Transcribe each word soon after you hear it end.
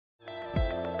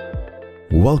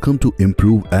Welcome to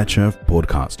Improve HF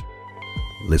podcast.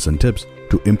 Listen tips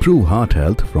to improve heart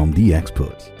health from the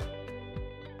experts.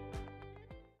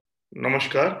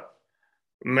 नमस्कार,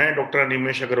 मैं doctor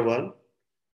Animesh Agarwal.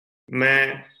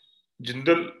 मैं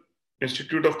Jindal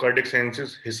institute of cardiac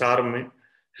sciences Hisar में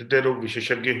हृदय रोग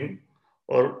विशेषज्ञ हूं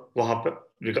और वहां पर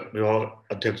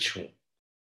विभाग अध्यक्ष हूं।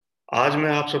 आज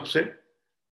मैं आप सबसे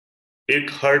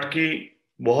एक हार्ट की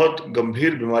बहुत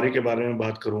गंभीर बीमारी के बारे में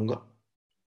बात करूंगा,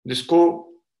 जिसको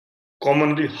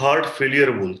कॉमनली हार्ट फेलियर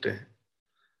बोलते हैं।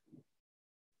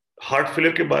 हार्ट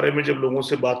फेलियर के बारे में जब लोगों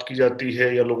से बात की जाती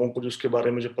है या लोगों को जिसके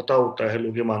बारे में जो पता होता है,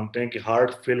 लोग ये मानते हैं कि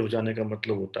हार्ट फेल हो जाने का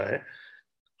मतलब होता है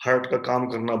हार्ट का काम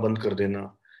करना बंद कर देना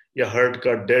या हार्ट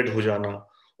का डेड हो जाना।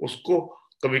 उसको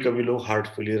कभी कभी लोग हार्ट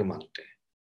फेलियर मानते हैं,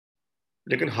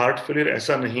 लेकिन हार्ट फेलियर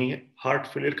ऐसा नहीं है। हार्ट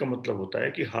फेलियर का मतलब होता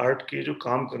है कि हार्ट की जो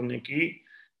काम करने की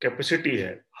कैपेसिटी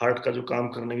है, हार्ट का जो काम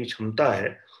करने की क्षमता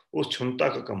है, उस क्षमता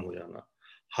का कम हो जाना,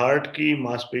 हार्ट की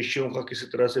मांसपेशियों का किसी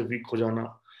तरह से वीक हो जाना,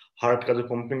 हार्ट का जो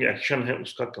पंपिंग एक्शन है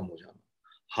उसका कम हो जाना।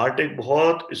 हार्ट एक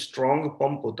बहुत स्ट्रॉन्ग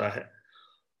पंप होता है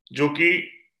जो कि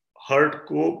हार्ट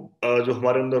को जो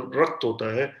हमारे अंदर रक्त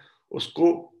होता है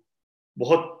उसको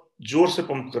बहुत जोर से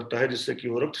पंप करता है, जिससे कि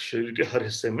वो रक्त शरीर के हर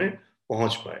हिस्से में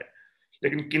पहुंच पाए।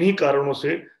 लेकिन किन्हीं कारणों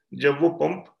से जब वो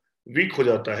पंप वीक हो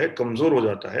जाता है, कमजोर हो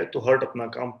जाता है, तो हार्ट अपना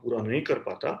काम पूरा नहीं कर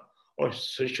पाता और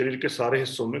शरीर के सारे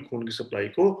हिस्सों में खून की सप्लाई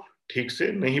को ठीक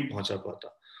से नहीं पहुंचा पाता।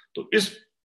 तो इस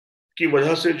की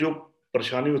वजह से जो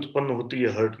परेशानी उत्पन्न होती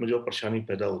है, हार्ट में जो परेशानी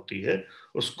पैदा होती है,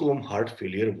 उसको हम हार्ट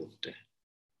फेलियर बोलते हैं।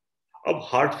 अब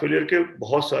हार्ट फेलियर के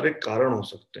बहुत सारे कारण हो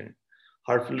सकते हैं।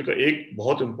 हार्ट फेलियर का एक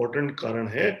बहुत इंपॉर्टेंट कारण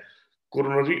है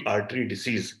कोरोनरी आर्टरी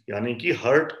डिसीज, यानी कि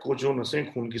हार्ट को जो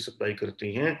नसें खून की सप्लाई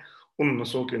करती हैं, उन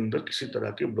नसों के अंदर किसी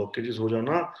तरह के ब्लॉकेजेस हो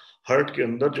जाना। हार्ट के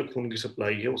अंदर जो खून की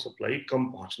सप्लाई है वो सप्लाई कम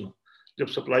पहुंचना। जब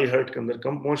सप्लाई हार्ट के अंदर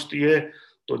कम पहुंचती है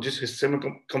तो जिस हिस्से में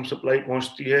कम सप्लाई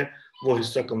पहुंचती है वो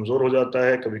हिस्सा कमजोर हो जाता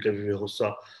है, कभी कभी वो हिस्सा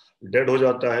डेड हो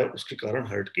जाता है। उसके कारण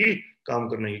हार्ट की काम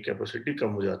करने की कैपेसिटी कम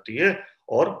हो जाती है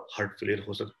और हार्ट फेलियर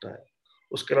हो सकता है।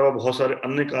 उसके अलावा बहुत सारे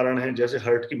अन्य कारण हैं, जैसे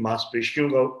हार्ट की मांसपेशियों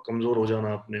का कमजोर हो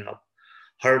जाना अपने आप,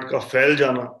 हार्ट का फैल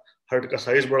जाना, हार्ट का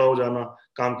साइज बड़ा हो जाना,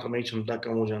 काम करने की क्षमता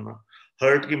कम हो जाना,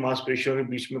 हार्ट की मांसपेशियों के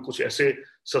बीच में कुछ ऐसे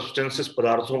सब्सटेंसेस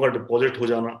पदार्थों का डिपॉजिट हो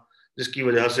जाना जिसकी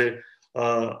वजह से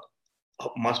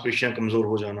मांसपेशियां कमजोर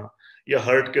हो जाना, या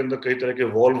हार्ट के अंदर कई तरह के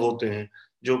वॉल्व होते हैं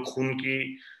जो खून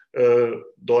की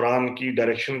दौरान की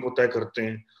डायरेक्शन को तय करते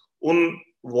हैं। उन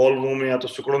वॉल्वों में या तो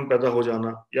सिकुड़न पैदा हो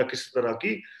जाना या किसी तरह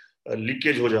की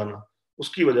लीकेज हो जाना,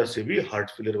 उसकी वजह से भी हार्ट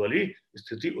फेलियर वाली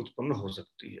स्थिति उत्पन्न हो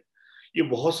सकती है। ये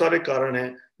बहुत सारे कारण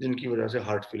हैं जिनकी वजह से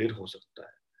हार्ट फेलियर हो सकता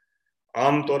है।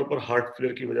 आमतौर पर हार्ट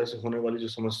फेलियर की वजह से होने वाली जो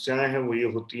समस्याएं हैं वो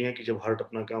ये होती हैं कि जब हार्ट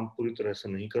अपना काम पूरी तरह से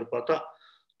नहीं कर पाता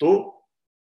तो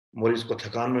मरीज को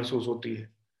थकान महसूस होती है,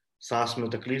 सांस में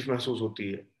तकलीफ महसूस होती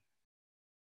है,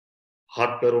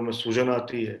 हाथ पैरों में सूजन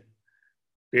आती है,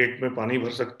 पेट में पानी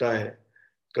भर सकता है।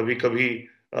 कभी कभी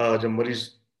जब मरीज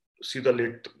सीधा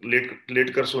लेट लेट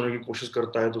लेट कर सोने की कोशिश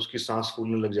करता है तो उसकी सांस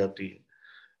फूलने लग जाती है।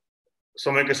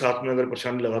 समय के साथ में अगर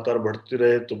परेशानी लगातार बढ़ती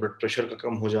रहे तो ब्लड प्रेशर का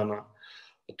कम हो जाना,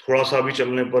 थोड़ा सा भी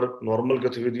चलने पर, नॉर्मल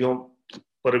गतिविधियों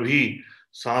पर भी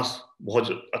सांस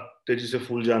बहुत तेजी से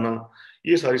फूल जाना,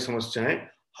 ये सारी समस्याएं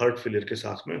हार्ट फेलियर के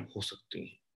साथ में हो सकती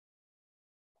हैं।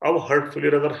 अब हार्ट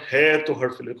फेलियर अगर है तो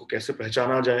हार्ट फेलियर को कैसे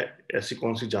पहचाना जाए, ऐसी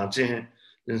कौन सी जांचें हैं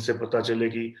जिनसे पता चले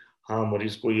कि हाँ,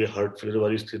 मरीज को ये हार्ट फेलियर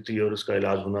वाली स्थिति है और इसका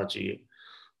इलाज होना चाहिए।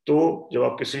 तो जब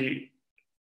आप किसी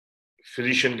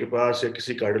फिजिशियन के पास या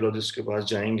किसी कार्डियोलॉजिस्ट के पास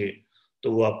जाएंगे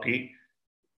तो वो आपकी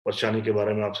परेशानी के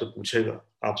बारे में आपसे पूछेगा,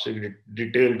 आपसे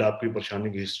डिटेल्ड आपकी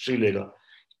परेशानी की हिस्ट्री लेगा,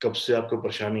 कब से आपको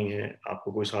परेशानी है,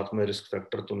 आपको कोई साथ में रिस्क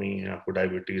फैक्टर तो नहीं है, आपको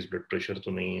डायबिटीज, ब्लड प्रेशर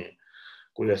तो नहीं है,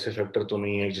 कोई ऐसे फैक्टर तो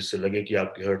नहीं है जिससे लगे कि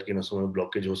आपकी हार्ट की नसों में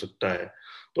ब्लॉकेज हो सकता है।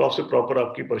 तो आपसे प्रॉपर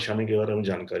आपकी परेशानी के बारे में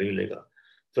जानकारी लेगा,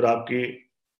 फिर आपकी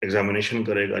एग्जामिनेशन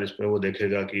करेगा जिसमें वो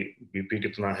देखेगा कि बीपी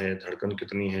कितना है, धड़कन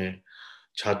कितनी है,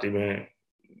 छाती में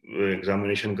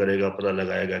एग्जामिनेशन करेगा, पता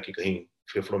लगाएगा कि कहीं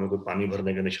फेफड़ों में कोई पानी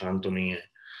भरने के निशान तो नहीं है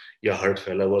या हार्ट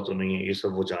फैला हुआ तो नहीं है, ये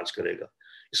सब वो जांच करेगा।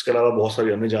 इसके अलावा बहुत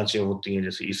सारी अन्य जांचें होती हैं,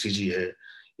 जैसे ईसीजी है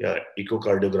या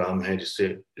इकोकार्डियोग्राम है,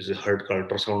 जिसे हार्ट का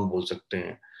अल्ट्रासाउंड बोल सकते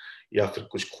हैं, या फिर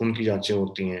कुछ खून की जांचें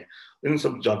होती हैं। इन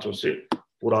सब जांचों से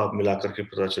पूरा मिलाकर के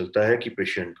पता चलता है कि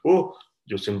पेशेंट को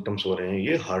जो सिम्टम्स हो रहे हैं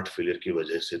ये हार्ट फेलियर की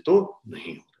वजह से तो नहीं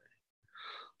हो रहे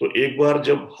हैं। तो एक बार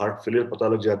जब हार्ट फेलियर पता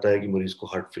लग जाता है कि मरीज को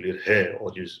हार्ट फेलियर है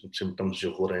और ये सिम्टम्स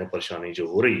जो हो रहे हैं, परेशानी जो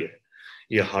हो रही है,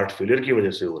 ये हार्ट फेलियर की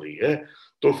वजह से हो रही है,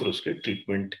 तो फिर उसके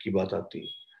ट्रीटमेंट की बात आती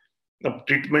है। अब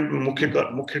ट्रीटमेंट में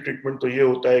मुख्य ट्रीटमेंट तो ये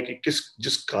होता है कि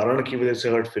जिस कारण की वजह से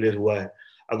हार्ट फेलियर हुआ है,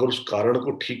 अगर उस कारण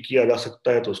को ठीक किया जा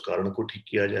सकता है तो उस कारण को ठीक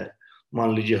किया जाए।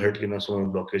 मान लीजिए हार्ट की नसों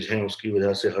में ब्लॉकेज है, उसकी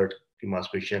वजह से हार्ट की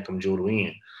मांसपेशियां कमजोर हुई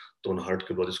हैं, तो उन हार्ट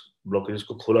के ब्लॉकेज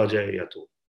को खोला जाए, या तो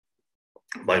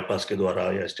बाईपास के द्वारा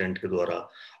या स्टेंट के द्वारा,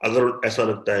 अगर ऐसा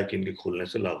लगता है कि इनके खोलने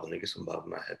से लाभ होने की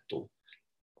संभावना है तो।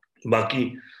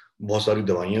 बाकी बहुत सारी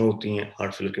दवाइयां होती हैं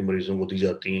हार्ट फेलियर के मरीजों को दी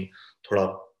जाती हैं, थोड़ा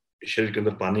शरीर के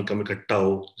अंदर पानी कम इकट्ठा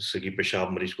हो जिससे कि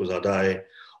पेशाब मरीज को ज्यादा आए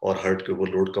और हार्ट के ऊपर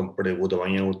लोड कम पड़े, वो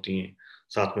दवाइयां होती हैं।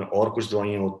 साथ में और कुछ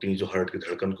दवाइयां होती हैं जो हार्ट की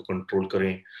धड़कन को कंट्रोल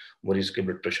करें, मरीज के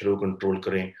ब्लड प्रेशर को कंट्रोल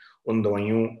करें। उन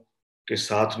दवाइयों के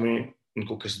साथ में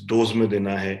उनको किस डोज में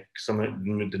देना है, किस समय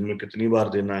दिन में कितनी बार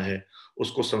देना है,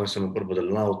 उसको समय समय पर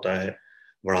बदलना होता है,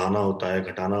 बढ़ाना होता है,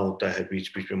 घटाना होता है।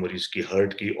 बीच बीच में मरीज की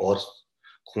हार्ट की और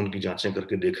खून की जांचें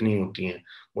करके देखनी होती हैं,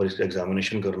 और इसका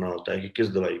एग्जामिनेशन करना होता है कि किस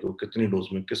दवाई को कितनी डोज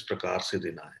में किस प्रकार से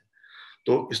देना है।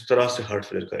 तो इस तरह से हार्ट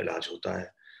फेलियर का इलाज होता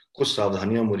है। कुछ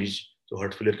सावधानियां मरीज जो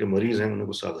हार्ट फेलियर के मरीज हैं उन्हें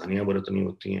कुछ सावधानियां बरतनी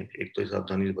होती हैं। एक तो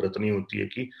सावधानी बरतनी होती है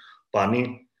कि पानी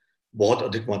बहुत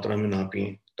अधिक मात्रा में ना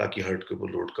पिए ताकि हार्ट के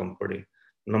ऊपर लोड कम पड़े।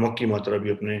 नमक की मात्रा भी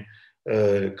अपने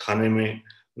खाने में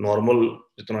नॉर्मल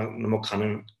जितना नमक खाने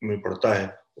में पड़ता है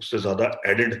उससे ज्यादा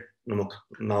एडिड नमक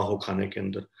ना हो खाने के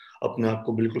अंदर। अपने आप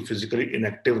को बिल्कुल फिजिकली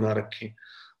इनएक्टिव ना रखें,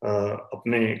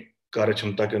 अपने कार्य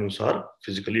क्षमता के अनुसार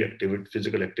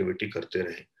फिजिकल एक्टिविटी करते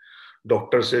रहें,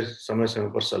 डॉक्टर से समय समय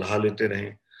पर सलाह लेते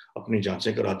रहें, अपनी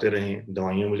जांचें कराते रहें,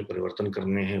 दवाइयों में जो परिवर्तन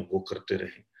करने हैं वो करते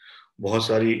रहें। बहुत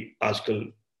सारी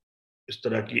आजकल इस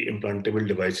तरह की इम्प्लांटेबल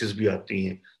डिवाइसेस भी आती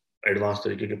हैं, एडवांस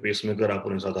तरीके के पेसमेकर आप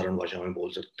उन्हें साधारण भाषा में बोल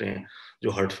सकते हैं,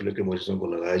 जो हार्ट फेलियर के मरीजों को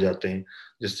लगाए जाते हैं,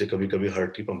 जिससे कभी कभी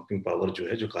हार्ट की पंपिंग पावर जो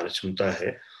है, जो कार्य क्षमता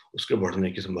है, उसके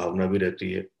बढ़ने की संभावना भी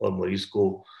रहती है, और मरीज को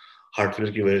हार्ट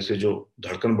फेलियर की वजह से जो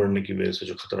धड़कन बढ़ने की वजह से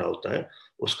जो खतरा होता है,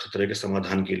 उस खतरे के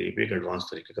समाधान के लिए भी एक एडवांस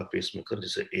तरीके का पेसमेकर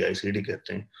जिसे AICD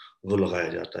कहते हैं वो लगाया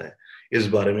जाता है। इस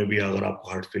बारे में भी अगर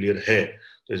आपको हार्ट फेलियर है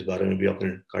तो इस बारे में भी अपने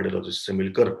कार्डियोलॉजिस्ट से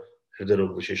मिलकर, हृदय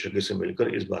रोग विशेषज्ञ से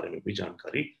मिलकर इस बारे में भी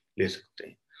जानकारी ले सकते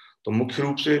हैं। तो मुख्य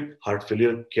रूप से हार्ट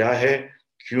फेलियर क्या है,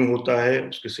 क्यों होता है,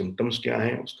 उसके सिम्टम्स क्या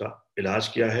हैं, उसका इलाज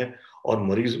क्या है, और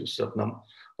मरीज उससे अपना,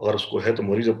 अगर उसको है तो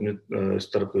मरीज अपने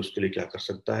स्तर पर उसके लिए क्या कर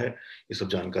सकता है, ये सब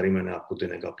जानकारी मैंने आपको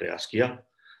देने का प्रयास किया।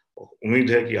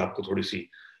 उम्मीद है कि आपको थोड़ी सी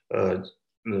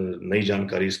नई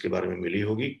जानकारी इसके बारे में मिली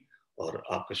होगी, और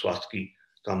आपके स्वास्थ्य की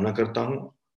कामना करता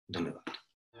हूँ। धन्यवाद।